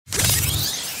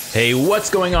Hey, what's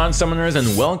going on, summoners,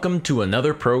 and welcome to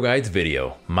another ProGuides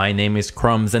video. My name is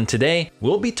Crumbs, and today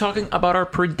we'll be talking about our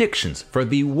predictions for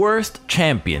the worst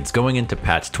champions going into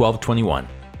patch 12.21.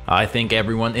 I think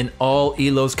everyone in all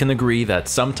elos can agree that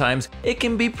sometimes it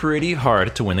can be pretty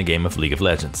hard to win a game of League of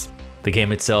Legends. The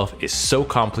game itself is so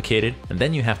complicated, and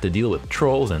then you have to deal with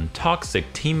trolls and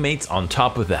toxic teammates on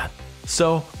top of that.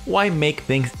 So why make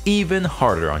things even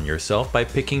harder on yourself by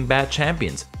picking bad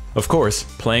champions? Of course,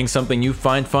 playing something you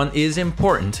find fun is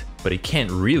important, but it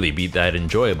can't really be that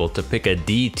enjoyable to pick a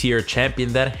D-tier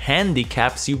champion that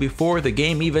handicaps you before the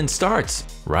game even starts,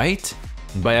 right?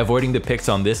 By avoiding the picks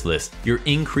on this list, you're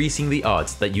increasing the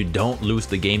odds that you don't lose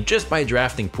the game just by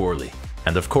drafting poorly.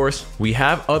 And of course, we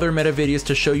have other meta videos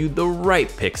to show you the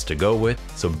right picks to go with,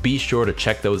 so be sure to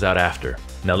check those out after.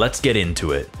 Now let's get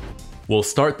into it. We'll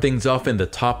start things off in the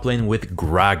top lane with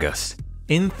Gragas.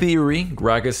 In theory,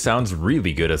 Gragas sounds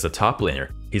really good as a top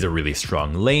laner. He's a really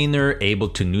strong laner, able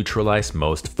to neutralize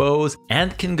most foes,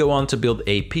 and can go on to build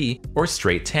AP or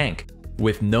straight tank.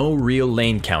 With no real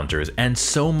lane counters and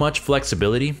so much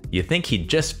flexibility, you think he'd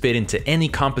just fit into any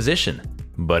composition.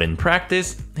 But in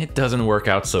practice, it doesn't work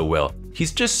out so well.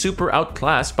 He's just super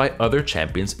outclassed by other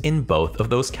champions in both of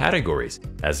those categories.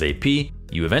 As AP,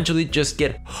 you eventually just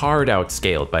get hard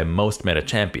outscaled by most meta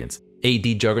champions.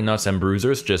 AD juggernauts and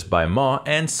bruisers just buy Maw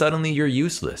and suddenly you're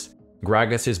useless.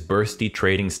 Gragas' bursty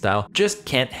trading style just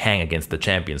can't hang against the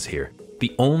champions here.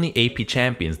 The only AP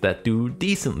champions that do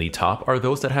decently top are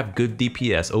those that have good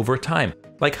DPS over time,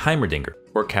 like Heimerdinger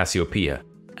or Cassiopeia.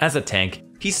 As a tank,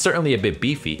 he's certainly a bit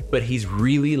beefy, but he's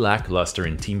really lackluster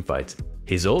in teamfights.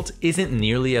 His ult isn't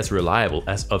nearly as reliable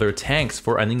as other tanks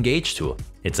for an engage tool.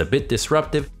 It's a bit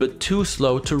disruptive, but too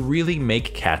slow to really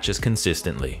make catches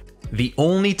consistently. The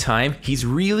only time he's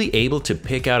really able to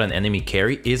pick out an enemy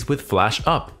carry is with flash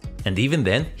up, and even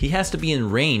then he has to be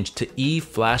in range to E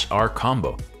flash R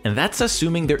combo, and that's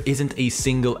assuming there isn't a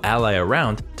single ally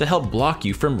around to help block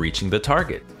you from reaching the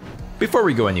target. Before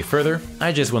we go any further,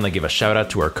 I just want to give a shout out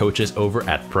to our coaches over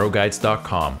at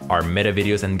ProGuides.com. Our meta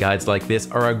videos and guides like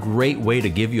this are a great way to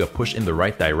give you a push in the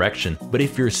right direction, but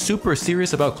if you're super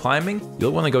serious about climbing,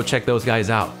 you'll want to go check those guys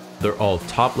out. They're all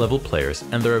top level players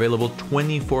and they're available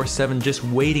 24/7 just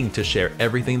waiting to share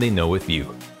everything they know with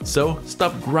you. So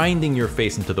stop grinding your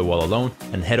face into the wall alone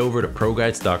and head over to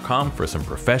ProGuides.com for some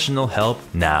professional help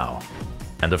now.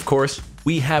 And of course,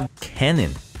 we have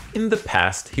Kennen. In the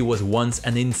past, he was once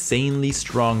an insanely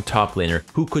strong top laner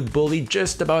who could bully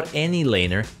just about any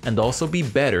laner and also be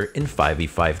better in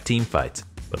 5v5 teamfights.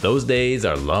 But those days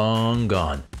are long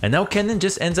gone, and now Kennen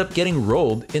just ends up getting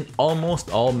rolled in almost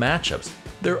all matchups.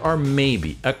 There are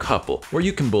maybe a couple where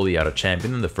you can bully out a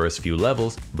champion in the first few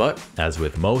levels, but as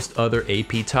with most other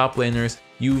AP top laners,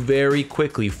 you very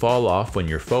quickly fall off when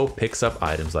your foe picks up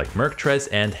items like Merc Treads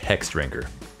and Hexdrinker.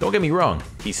 Don't get me wrong,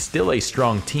 he's still a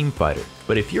strong team fighter,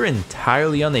 but if you're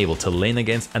entirely unable to lane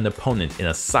against an opponent in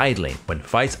a side lane when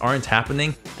fights aren't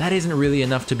happening, that isn't really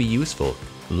enough to be useful.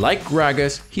 Like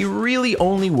Gragas, he really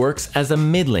only works as a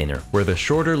mid laner, where the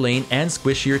shorter lane and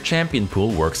squishier champion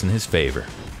pool works in his favor.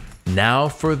 Now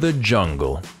for the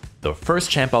jungle. The first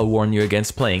champ I'll warn you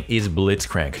against playing is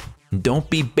Blitzcrank. Don't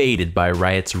be baited by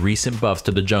Riot's recent buffs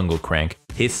to the jungle crank.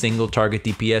 His single target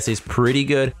DPS is pretty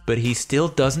good, but he still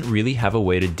doesn't really have a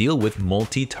way to deal with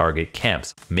multi-target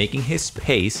camps, making his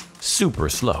pace super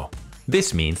slow.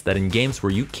 This means that in games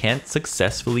where you can't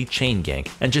successfully chain gank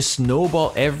and just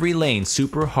snowball every lane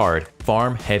super hard,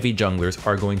 farm heavy junglers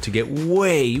are going to get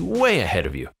way ahead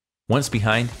of you. Once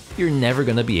behind, you're never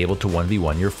gonna be able to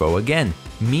 1v1 your foe again,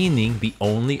 meaning the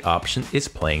only option is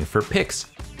playing for picks.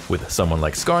 With someone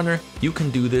like Skarner, you can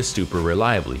do this super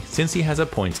reliably, since he has a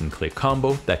point-and-click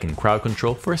combo that can crowd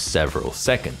control for several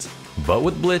seconds. But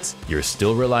with Blitz, you're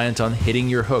still reliant on hitting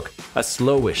your hook, a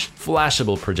slowish,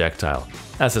 flashable projectile.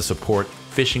 As a support,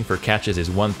 fishing for catches is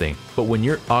one thing, but when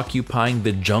you're occupying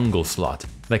the jungle slot,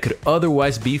 that could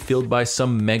otherwise be filled by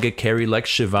some mega carry like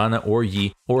Shyvana or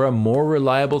Yi, or a more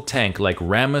reliable tank like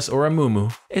Rammus or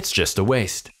Amumu, it's just a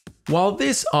waste. While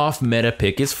this off-meta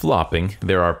pick is flopping,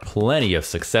 there are plenty of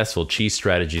successful cheese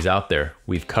strategies out there.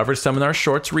 We've covered some in our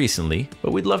shorts recently,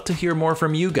 but we'd love to hear more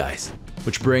from you guys.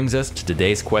 Which brings us to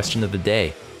today's question of the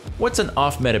day. What's an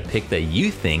off-meta pick that you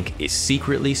think is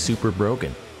secretly super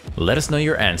broken? Let us know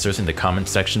your answers in the comment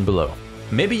section below.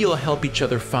 Maybe you'll help each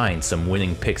other find some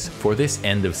winning picks for this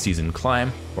end of season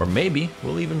climb, or maybe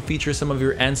we'll even feature some of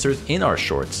your answers in our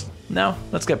shorts. Now,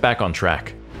 let's get back on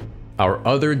track. Our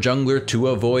other jungler to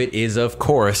avoid is, of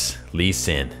course, Lee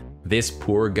Sin. This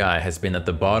poor guy has been at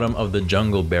the bottom of the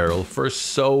jungle barrel for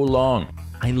so long.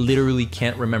 I literally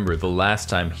can't remember the last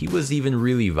time he was even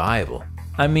really viable.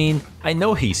 I mean, I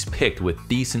know he's picked with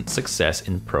decent success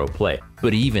in pro play,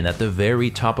 but even at the very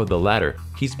top of the ladder,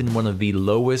 he's been one of the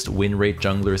lowest win rate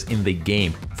junglers in the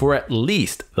game for at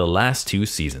least the last 2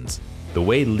 seasons. The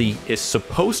way Lee is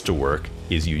supposed to work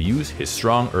is you use his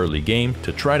strong early game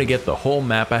to try to get the whole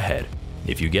map ahead.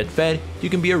 If you get fed, you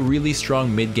can be a really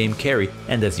strong mid-game carry,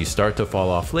 and as you start to fall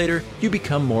off later, you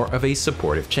become more of a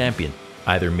supportive champion,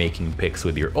 either making picks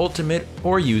with your ultimate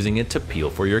or using it to peel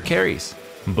for your carries.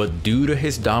 But due to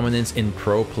his dominance in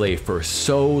pro play for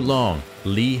so long,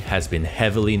 Lee has been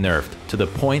heavily nerfed to the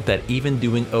point that even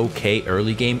doing okay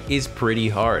early game is pretty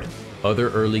hard.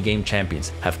 Other early game champions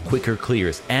have quicker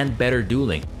clears and better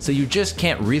dueling, so you just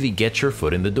can't really get your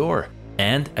foot in the door.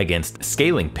 And against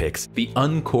scaling picks, the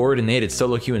uncoordinated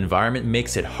solo queue environment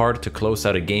makes it hard to close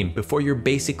out a game before you're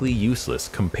basically useless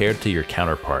compared to your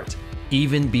counterparts.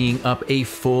 Even being up a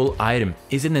full item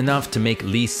isn't enough to make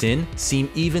Lee Sin seem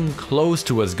even close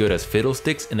to as good as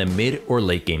Fiddlesticks in a mid or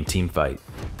late game teamfight.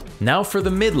 Now for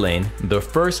the mid lane, the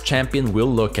first champion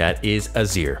we'll look at is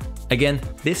Azir. Again,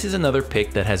 this is another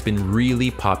pick that has been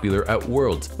really popular at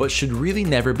Worlds, but should really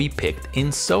never be picked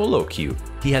in solo queue.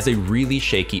 He has a really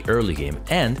shaky early game,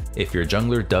 and if your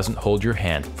jungler doesn't hold your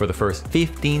hand for the first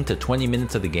 15 to 20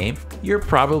 minutes of the game, you're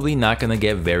probably not gonna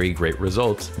get very great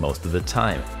results most of the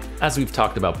time. As we've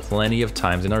talked about plenty of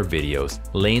times in our videos,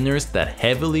 laners that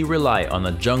heavily rely on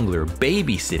a jungler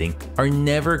babysitting are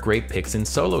never great picks in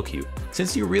solo queue,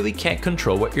 since you really can't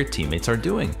control what your teammates are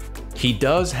doing. He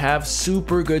does have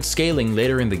super good scaling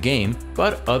later in the game,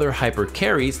 but other hyper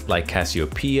carries like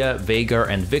Cassiopeia, Veigar,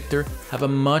 and Victor have a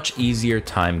much easier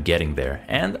time getting there,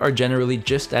 and are generally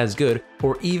just as good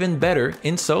or even better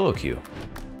in solo queue.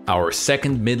 Our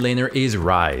second mid laner is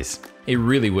Ryze. It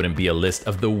really wouldn't be a list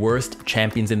of the worst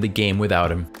champions in the game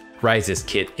without him. Ryze's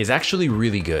kit is actually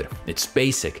really good. It's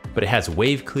basic, but it has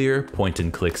wave clear, point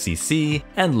and click CC,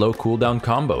 and low cooldown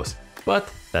combos.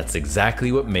 But that's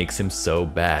exactly what makes him so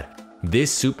bad.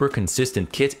 This super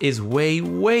consistent kit is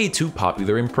way too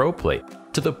popular in pro play,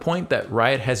 to the point that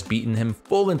Riot has beaten him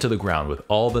full into the ground with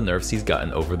all the nerfs he's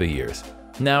gotten over the years.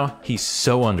 Now, he's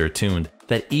so undertuned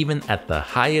that even at the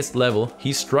highest level,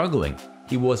 he's struggling.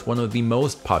 He was one of the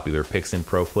most popular picks in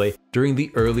pro play during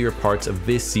the earlier parts of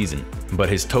this season, but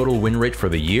his total win rate for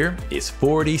the year is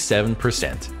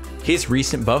 47%. His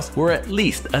recent buffs were at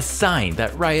least a sign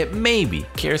that Riot maybe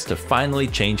cares to finally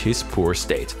change his poor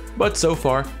state, but so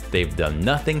far, they've done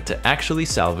nothing to actually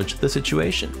salvage the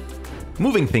situation.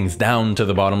 Moving things down to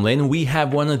the bottom lane, we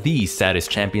have one of the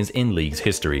saddest champions in League's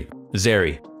history,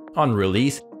 Zeri. On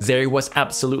release, Zeri was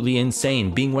absolutely insane,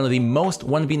 being one of the most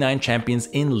 1v9 champions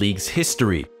in League's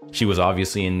history. She was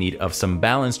obviously in need of some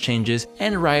balance changes,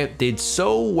 and Riot did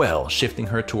so well shifting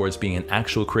her towards being an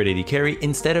actual crit AD carry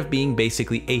instead of being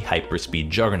basically a hyperspeed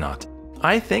juggernaut.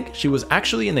 I think she was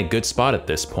actually in a good spot at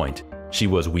this point. She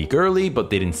was weak early, but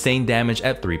did insane damage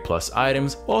at 3+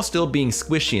 items, while still being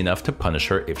squishy enough to punish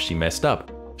her if she messed up.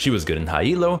 She was good in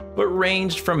high elo, but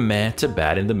ranged from meh to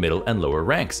bad in the middle and lower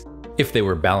ranks. If they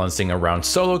were balancing around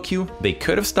solo queue, they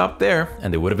could have stopped there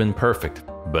and it would have been perfect.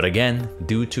 But again,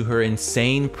 due to her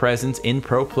insane presence in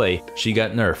pro play, she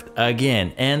got nerfed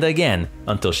again and again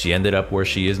until she ended up where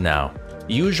she is now.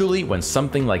 Usually when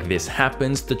something like this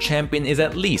happens, the champion is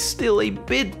at least still a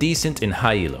bit decent in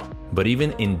high elo. But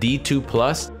even in D2+,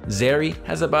 Zeri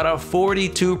has about a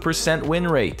 42% win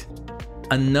rate.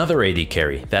 Another AD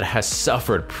carry that has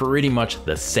suffered pretty much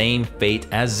the same fate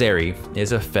as Zeri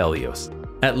is Aphelios.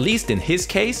 At least in his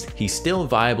case, he's still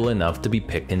viable enough to be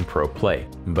picked in pro play,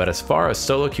 but as far as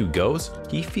solo queue goes,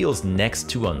 he feels next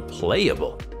to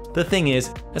unplayable. The thing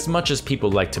is, as much as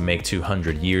people like to make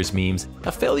 200 years memes,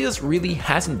 Aphelios really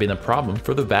hasn't been a problem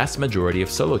for the vast majority of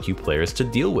solo queue players to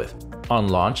deal with. On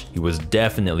launch, he was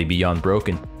definitely beyond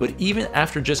broken, but even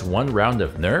after just one round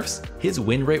of nerfs, his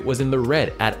win rate was in the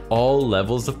red at all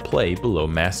levels of play below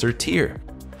master tier.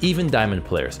 Even diamond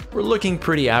players were looking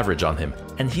pretty average on him,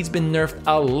 and he's been nerfed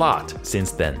a lot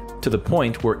since then, to the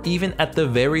point where even at the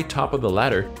very top of the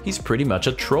ladder, he's pretty much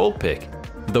a troll pick.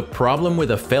 The problem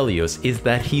with Aphelios is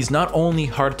that he's not only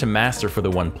hard to master for the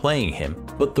one playing him,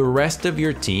 but the rest of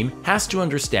your team has to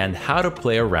understand how to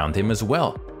play around him as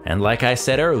well. And like I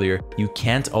said earlier, you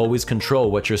can't always control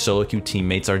what your solo queue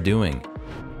teammates are doing.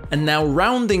 And now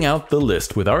rounding out the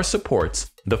list with our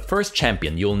supports, the first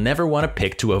champion you'll never want to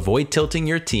pick to avoid tilting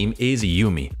your team is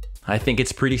Yuumi. I think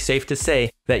it's pretty safe to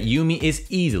say that Yuumi is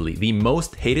easily the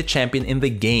most hated champion in the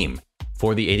game.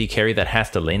 For the AD carry that has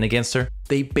to lane against her,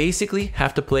 they basically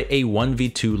have to play a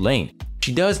 1v2 lane.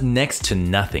 She does next to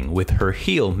nothing, with her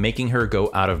heal making her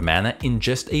go out of mana in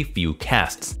just a few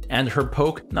casts, and her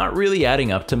poke not really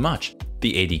adding up to much.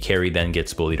 The AD carry then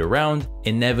gets bullied around,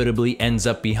 inevitably ends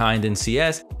up behind in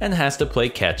CS, and has to play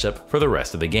catch up for the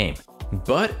rest of the game.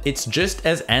 But it's just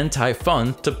as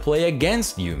anti-fun to play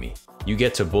against Yuumi. You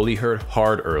get to bully her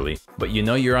hard early, but you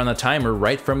know you're on a timer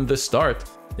right from the start.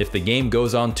 If the game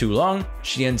goes on too long,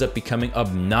 she ends up becoming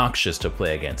obnoxious to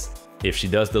play against. If she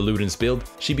does the Luden's build,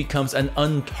 she becomes an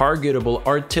untargetable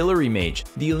artillery mage,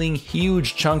 dealing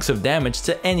huge chunks of damage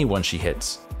to anyone she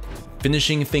hits.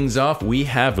 Finishing things off, we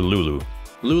have Lulu.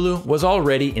 Lulu was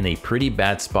already in a pretty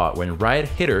bad spot when Riot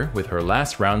hit her with her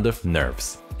last round of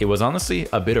nerfs. It was honestly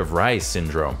a bit of Rise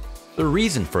syndrome. The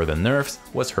reason for the nerfs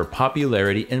was her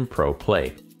popularity in pro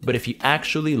play, but if you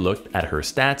actually looked at her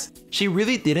stats, she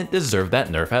really didn't deserve that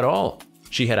nerf at all.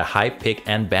 She had a high pick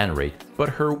and ban rate, but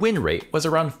her win rate was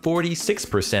around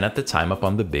 46% at the time up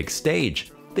on the big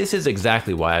stage. This is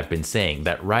exactly why I've been saying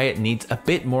that Riot needs a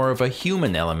bit more of a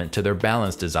human element to their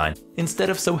balance design instead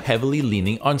of so heavily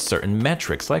leaning on certain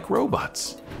metrics like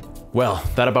robots. Well,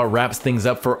 that about wraps things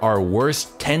up for our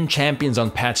worst 10 champions on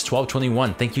patch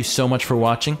 12.21. Thank you so much for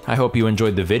watching. I hope you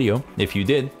enjoyed the video. If you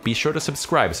did, be sure to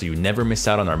subscribe so you never miss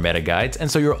out on our meta guides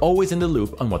and so you're always in the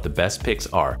loop on what the best picks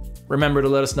are. Remember to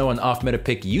let us know an off-meta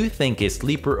pick you think is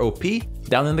sleeper OP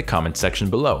down in the comment section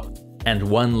below. And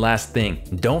one last thing,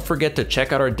 don't forget to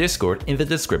check out our Discord in the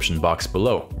description box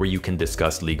below, where you can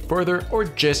discuss League further or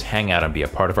just hang out and be a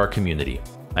part of our community.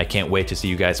 I can't wait to see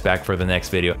you guys back for the next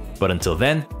video, but until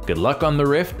then, good luck on the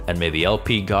Rift and may the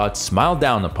LP gods smile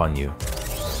down upon you.